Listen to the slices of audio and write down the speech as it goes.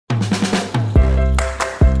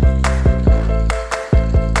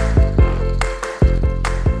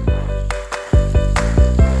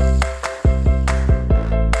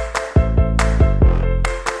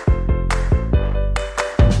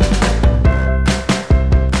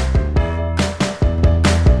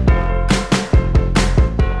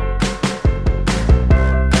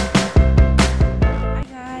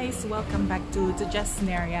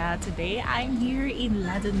Area. Today I'm here in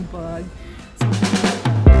Ladenburg.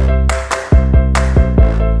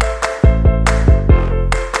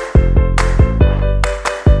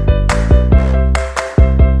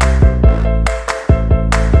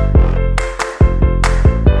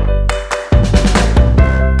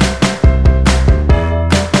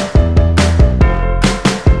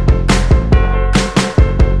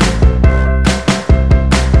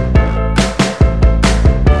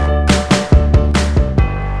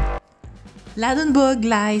 Ladenburg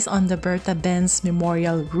lies on the Bertha Benz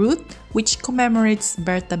memorial route, which commemorates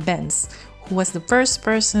Bertha Benz, who was the first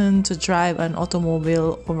person to drive an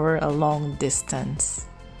automobile over a long distance.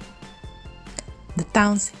 The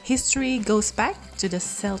town's history goes back to the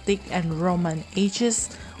Celtic and Roman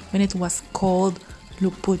Ages, when it was called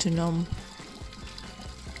Lopodunum.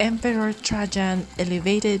 Emperor Trajan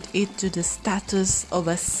elevated it to the status of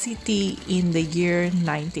a city in the year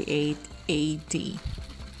 98 AD.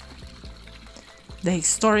 The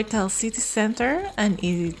historical city center and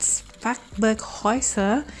its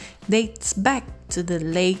Fachwerkhäuser dates back to the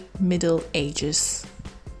late Middle Ages.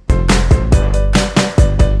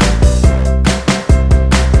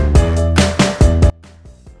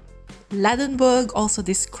 Ladenburg also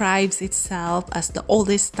describes itself as the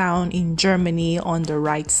oldest town in Germany on the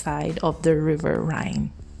right side of the River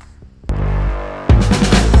Rhine.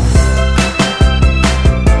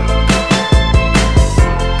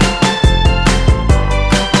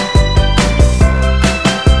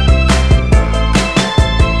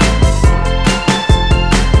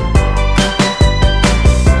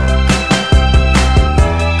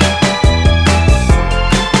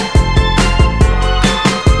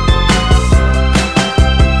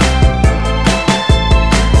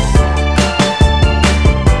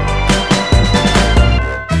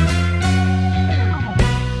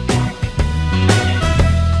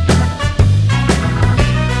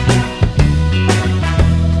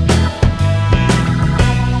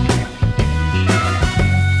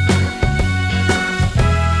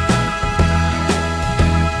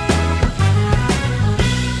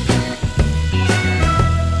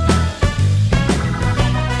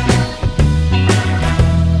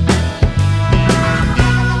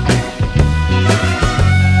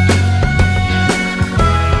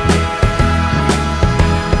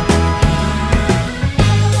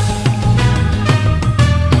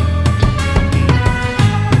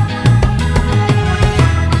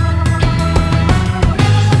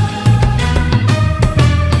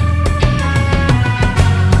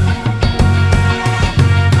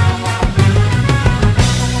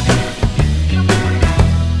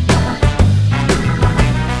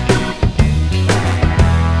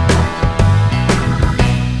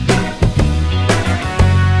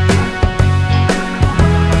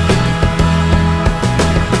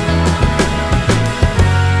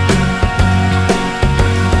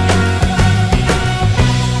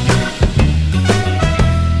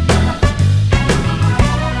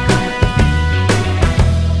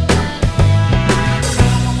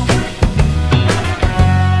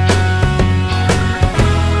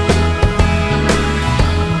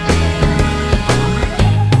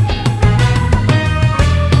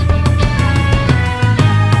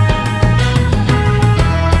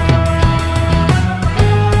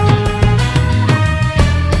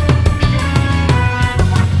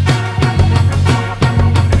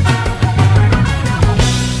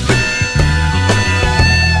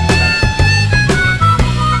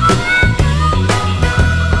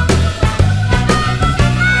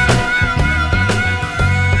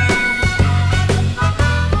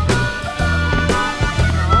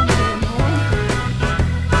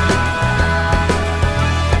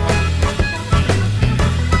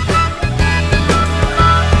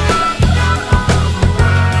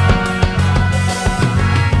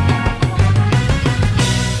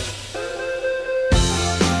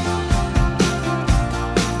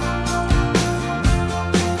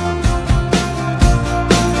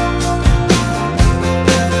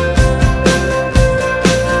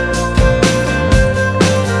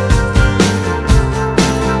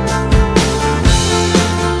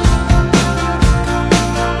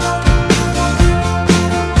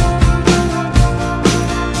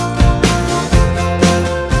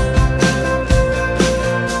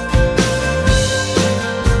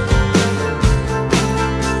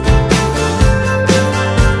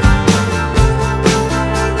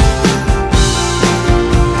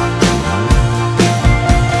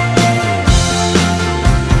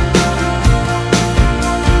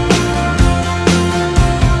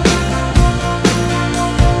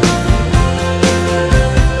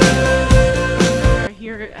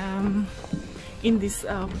 in this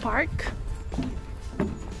park.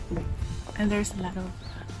 And there's a lot of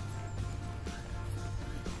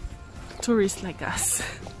tourists like us.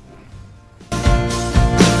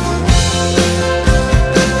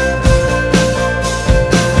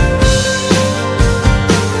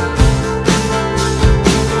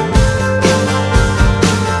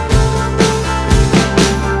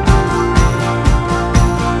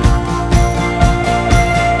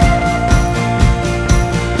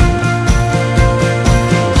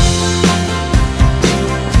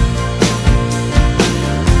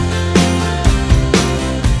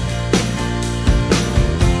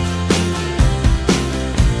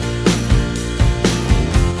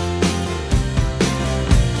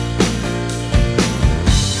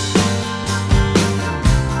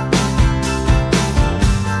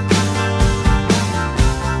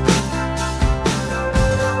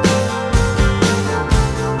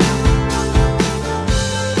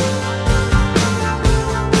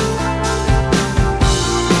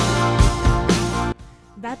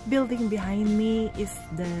 Building behind me is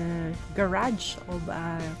the garage of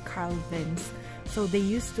Carl Benz. So they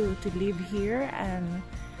used to live here, and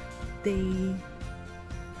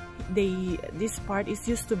this part is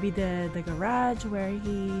used to be the garage where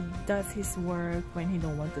he does his work when he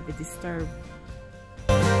don't want to be disturbed.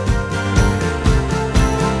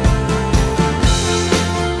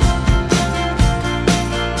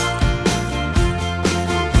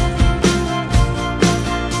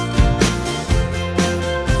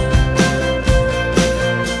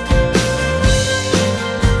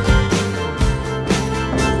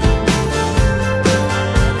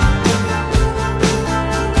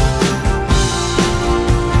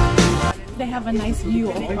 Have a nice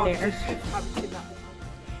view over there.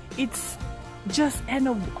 It's just end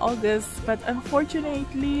of August, but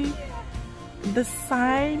unfortunately the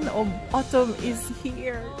sign of autumn is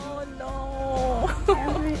here. Oh no!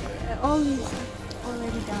 All is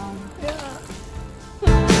already down. Yeah.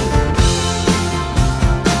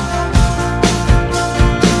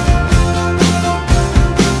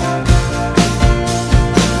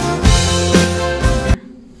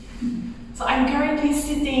 So I'm currently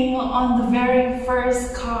sitting on the very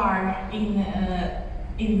first car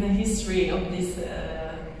in the history of this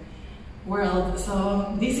world.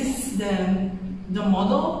 So this is the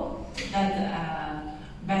model that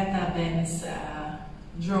Bertha Benz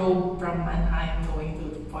drove from Mannheim going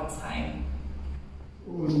to Potsdam.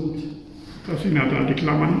 Und das sind ja da die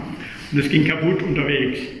Klammern. Und es ging kaputt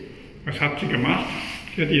unterwegs. Was hat sie gemacht?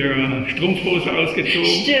 Sie hat ihre Strumpfhose ausgezogen.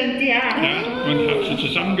 Stimmt, ja. Und hat sie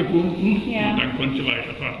zusammengebunden, ja. Und dann konnte sie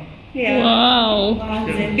weiterfahren. Ja. Wow!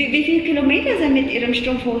 Wahnsinn. Wie viele Kilometer sind mit ihrem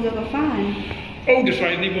Strumpfhose gefahren? Oh, das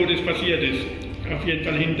weiß nicht, wo das passiert ist. Auf jeden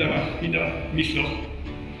Fall hinter Wiesloch.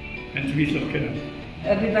 Wenn Sie Wiesloch kennen.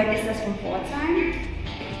 Wie weit ist das von Pforzheim?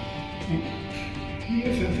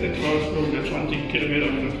 Hier sind es etwa 120 Kilometer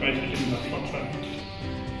oder 30 Kilometer nach Pforzheim.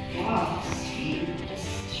 Wow, das ist viel. Das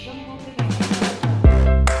ist schon hoch.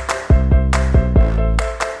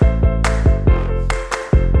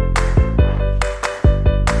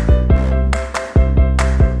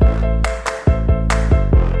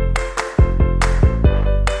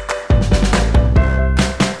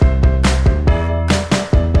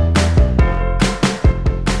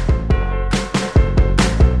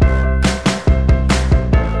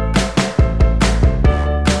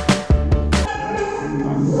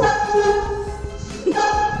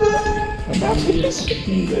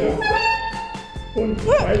 Und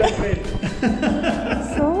weiter dreht.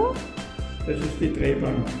 So? Das ist die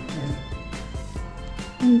Drehbank.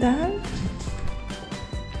 Und dann?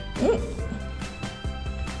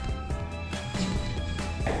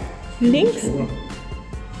 Links?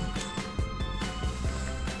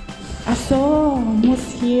 Ach so,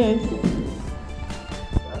 muss hier.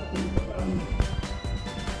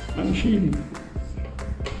 Anschieben.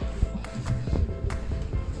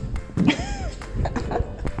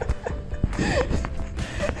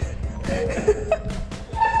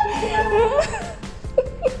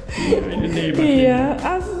 Ja,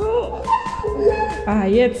 ach so. Ah,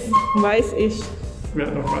 jetzt weiß ich. Das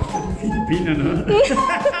wäre doch was für die Philippinen, ne?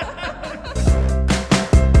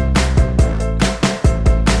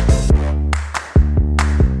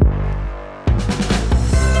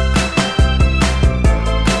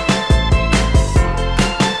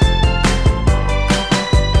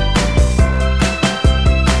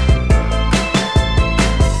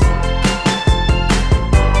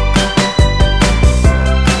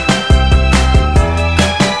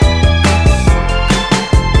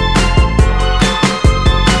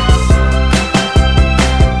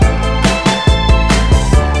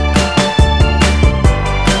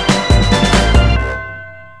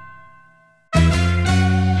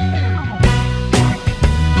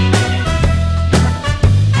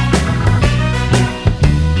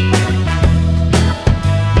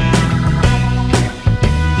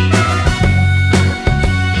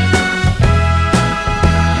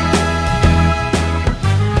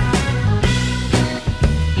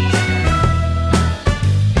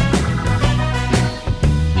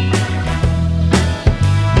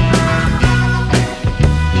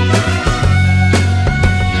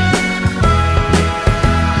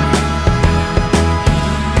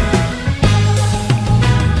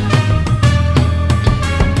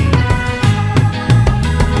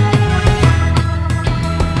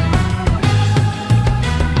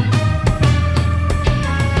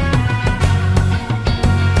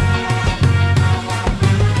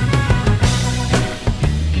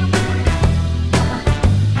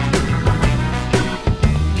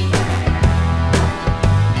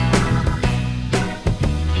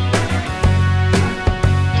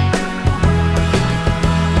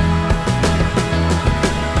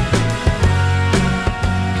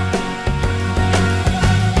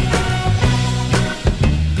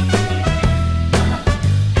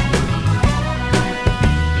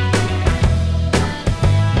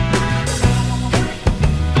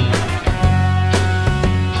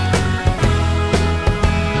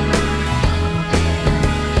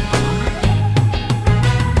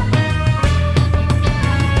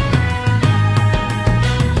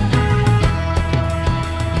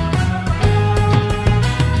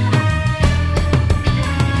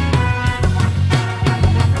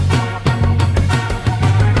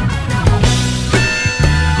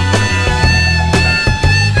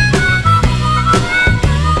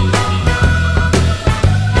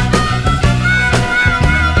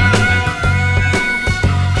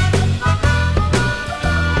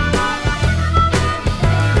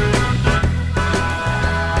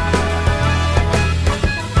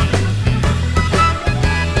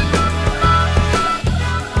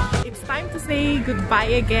 say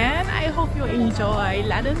goodbye again. I hope you enjoy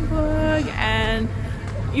Ladenburg, and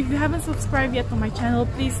if you haven't subscribed yet to my channel,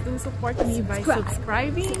 please do support me by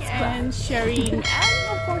subscribing and sharing, and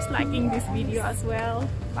of course liking this video as well.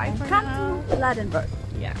 Bye for now. Come to Ladenburg.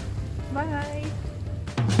 Yeah. Bye.